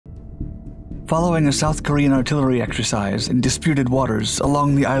Following a South Korean artillery exercise in disputed waters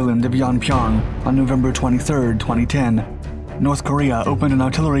along the island of Yeonpyeong on November 23, 2010, North Korea opened an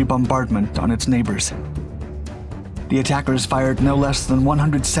artillery bombardment on its neighbors. The attackers fired no less than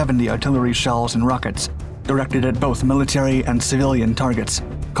 170 artillery shells and rockets, directed at both military and civilian targets,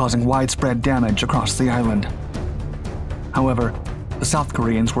 causing widespread damage across the island. However, the South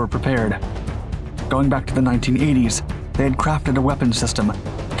Koreans were prepared. Going back to the 1980s, they had crafted a weapon system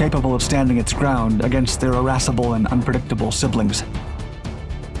capable of standing its ground against their irascible and unpredictable siblings.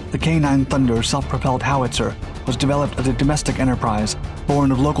 The K9 Thunder self-propelled howitzer was developed as a domestic enterprise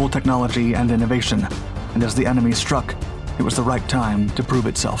born of local technology and innovation, and as the enemy struck, it was the right time to prove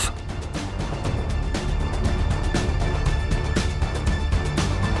itself.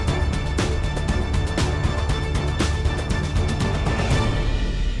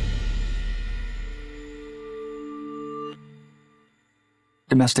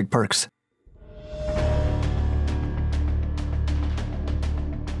 Domestic perks.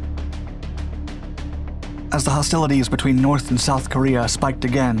 As the hostilities between North and South Korea spiked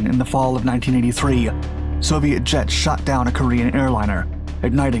again in the fall of 1983, Soviet jets shot down a Korean airliner,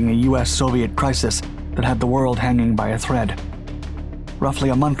 igniting a US-Soviet crisis that had the world hanging by a thread. Roughly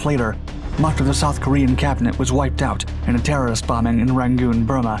a month later, much of the South Korean cabinet was wiped out in a terrorist bombing in Rangoon,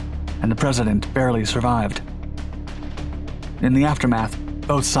 Burma, and the president barely survived. In the aftermath,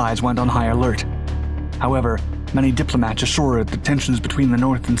 both sides went on high alert. However, many diplomats assured that tensions between the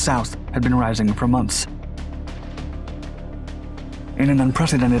North and South had been rising for months. In an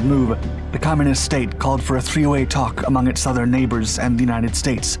unprecedented move, the communist state called for a three-way talk among its southern neighbors and the United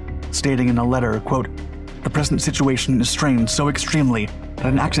States, stating in a letter, quote, "The present situation is strained so extremely that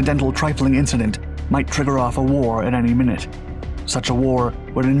an accidental trifling incident might trigger off a war at any minute. Such a war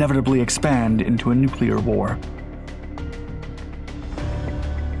would inevitably expand into a nuclear war."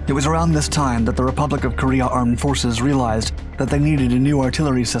 It was around this time that the Republic of Korea Armed Forces realized that they needed a new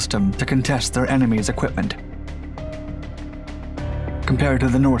artillery system to contest their enemy's equipment. Compared to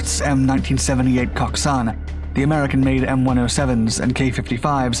the North's M1978 Koksan, the American-made M107s and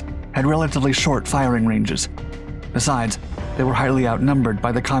K-55s had relatively short firing ranges. Besides, they were highly outnumbered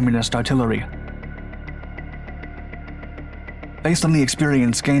by the communist artillery. Based on the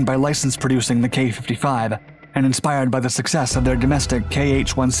experience gained by license-producing the K-55, and inspired by the success of their domestic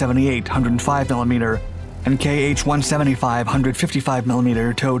KH-178 105mm and KH-175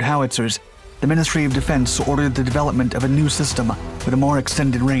 155mm towed howitzers, the Ministry of Defense ordered the development of a new system with a more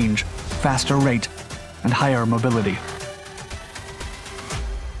extended range, faster rate, and higher mobility.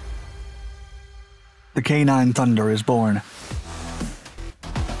 The K9 Thunder is born.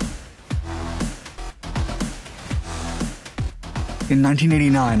 In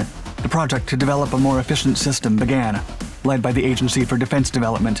 1989, the project to develop a more efficient system began, led by the Agency for Defense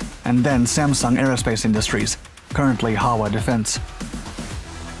Development and then Samsung Aerospace Industries, currently Hawa Defense.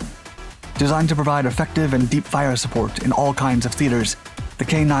 Designed to provide effective and deep fire support in all kinds of theaters, the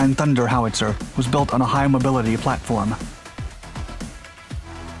K9 Thunder howitzer was built on a high-mobility platform.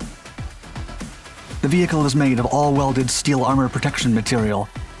 The vehicle is made of all-welded steel armor protection material,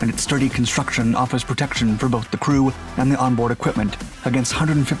 and its sturdy construction offers protection for both the crew and the onboard equipment against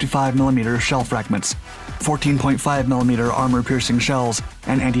 155mm shell fragments, 14.5mm armor-piercing shells,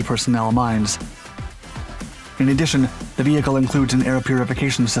 and anti-personnel mines. In addition, the vehicle includes an air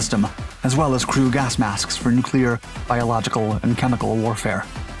purification system, as well as crew gas masks for nuclear, biological, and chemical warfare.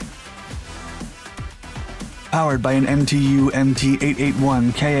 Powered by an MTU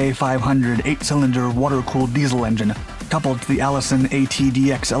MT881 KA500 8-cylinder water-cooled diesel engine, coupled to the Allison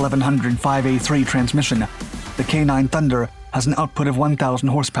ATDX 1100 5A3 transmission, the K9 Thunder has an output of 1,000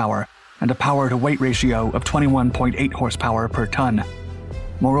 horsepower and a power-to-weight ratio of 21.8 horsepower per ton.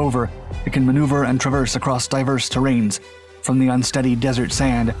 Moreover, it can maneuver and traverse across diverse terrains, from the unsteady desert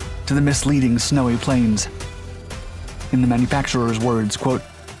sand to the misleading snowy plains. In the manufacturer's words, quote,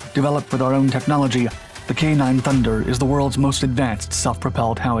 "Developed with our own technology, the K9 Thunder is the world's most advanced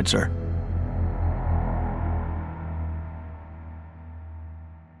self-propelled howitzer."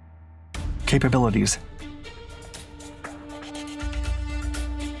 Capabilities.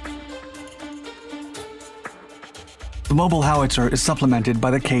 The mobile howitzer is supplemented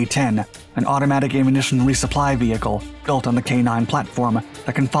by the K-10, an automatic ammunition resupply vehicle built on the K-9 platform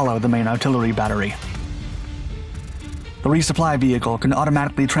that can follow the main artillery battery. The resupply vehicle can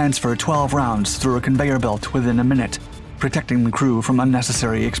automatically transfer 12 rounds through a conveyor belt within a minute, protecting the crew from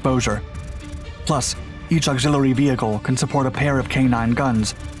unnecessary exposure. Plus, each auxiliary vehicle can support a pair of K-9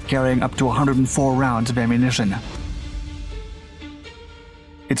 guns, carrying up to 104 rounds of ammunition.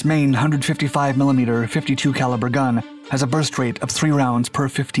 Its main 155mm 52 caliber gun has a burst rate of 3 rounds per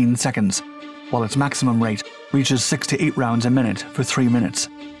 15 seconds, while its maximum rate reaches 6 to 8 rounds a minute for 3 minutes.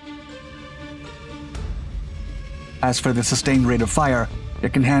 As for the sustained rate of fire,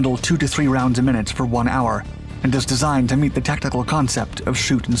 it can handle 2 to 3 rounds a minute for 1 hour, and is designed to meet the tactical concept of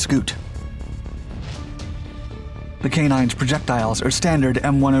shoot and scoot. The K9's projectiles are standard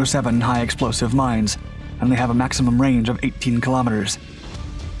M107 high-explosive mines, and they have a maximum range of 18 kilometers.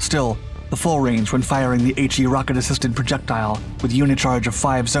 Still, the full range when firing the HE rocket-assisted projectile with unicharge of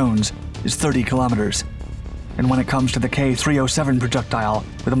 5 zones is 30 kilometers. And when it comes to the K307 projectile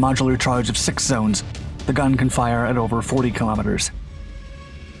with a modular charge of 6 zones, the gun can fire at over 40 kilometers.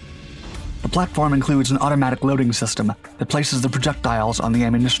 The platform includes an automatic loading system that places the projectiles on the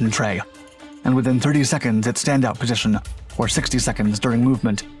ammunition tray, and within 30 seconds at standout position, or 60 seconds during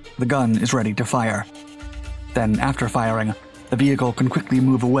movement, the gun is ready to fire. Then, after firing, the vehicle can quickly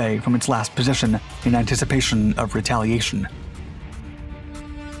move away from its last position in anticipation of retaliation.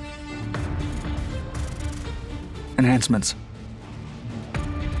 Enhancements.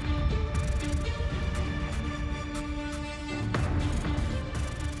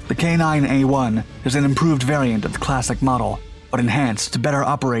 The K9A1 is an improved variant of the classic model, but enhanced to better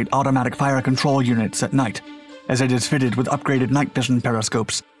operate automatic fire control units at night, as it is fitted with upgraded night vision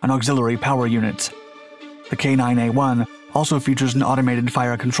periscopes and auxiliary power units. The K9A1 also features an automated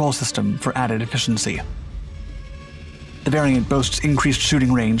fire control system for added efficiency. The variant boasts increased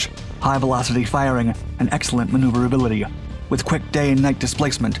shooting range, high-velocity firing, and excellent maneuverability, with quick day and night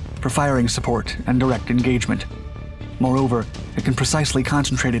displacement for firing support and direct engagement. Moreover, it can precisely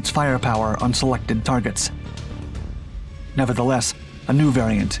concentrate its firepower on selected targets. Nevertheless, a new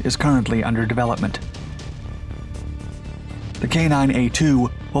variant is currently under development. The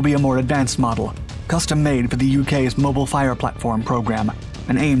K9A2 will be a more advanced model, custom-made for the UK's Mobile Fire Platform program,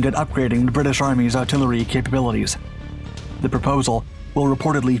 and aimed at upgrading the British Army's artillery capabilities. The proposal will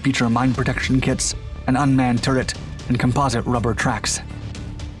reportedly feature mine protection kits, an unmanned turret, and composite rubber tracks.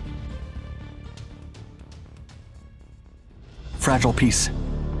 Fragile Peace.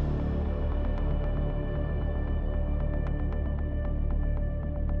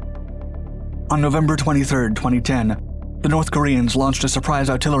 On November 23, 2010, the North Koreans launched a surprise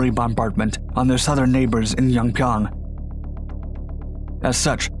artillery bombardment on their southern neighbors in Yeonpyeong. As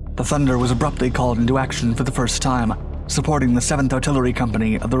such, the Thunder was abruptly called into action for the first time, supporting the 7th Artillery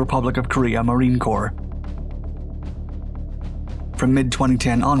Company of the Republic of Korea Marine Corps. From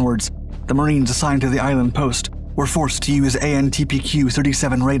mid-2010 onwards, the Marines assigned to the island post were forced to use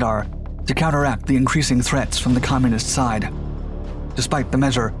ANTPQ-37 radar to counteract the increasing threats from the communist side. Despite the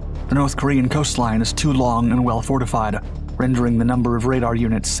measure, the North Korean coastline is too long and well fortified, rendering the number of radar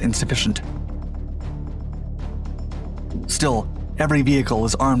units insufficient. Still, every vehicle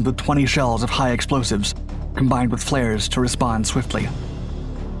is armed with 20 shells of high explosives, combined with flares to respond swiftly.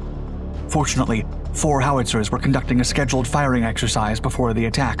 Fortunately, 4 Howitzers were conducting a scheduled firing exercise before the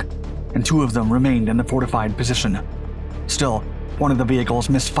attack, and 2 of them remained in the fortified position. Still, one of the vehicles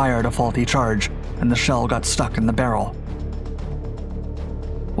misfired a faulty charge, and the shell got stuck in the barrel.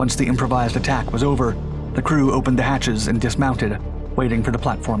 Once the improvised attack was over, the crew opened the hatches and dismounted, waiting for the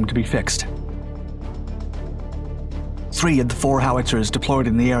platform to be fixed. 3 of the 4 Howitzers deployed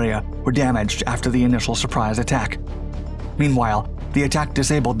in the area were damaged after the initial surprise attack. Meanwhile, the attack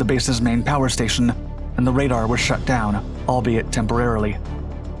disabled the base's main power station, and the radar was shut down, albeit temporarily.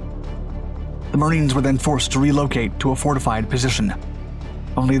 The Marines were then forced to relocate to a fortified position.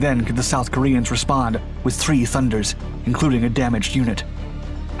 Only then could the South Koreans respond with 3 Thunders, including a damaged unit.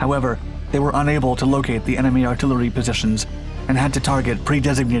 However, they were unable to locate the enemy artillery positions and had to target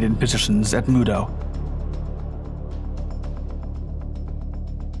pre-designated positions at Mudo.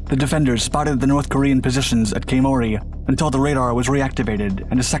 The defenders spotted the North Korean positions at Keimori until the radar was reactivated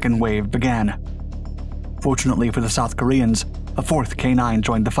and a second wave began. Fortunately for the South Koreans, a 4th K9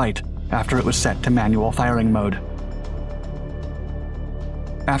 joined the fight after it was set to manual firing mode.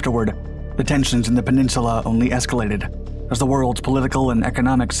 Afterward, the tensions in the peninsula only escalated as the world's political and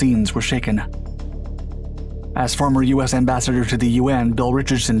economic scenes were shaken. As former U.S. Ambassador to the UN Bill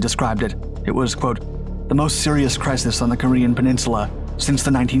Richardson described it, it was, quote, "the most serious crisis on the Korean peninsula since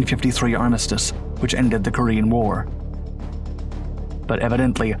the 1953 armistice, which ended the Korean War." But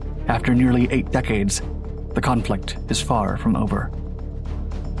evidently, after nearly 8 decades, the conflict is far from over.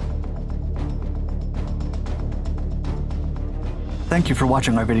 Thank you for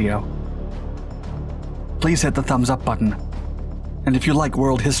watching our video. Please hit the thumbs up button. And if you like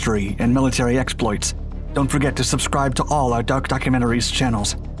world history and military exploits, don't forget to subscribe to all our Dark Documentaries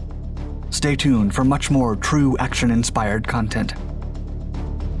channels. Stay tuned for much more true action-inspired content.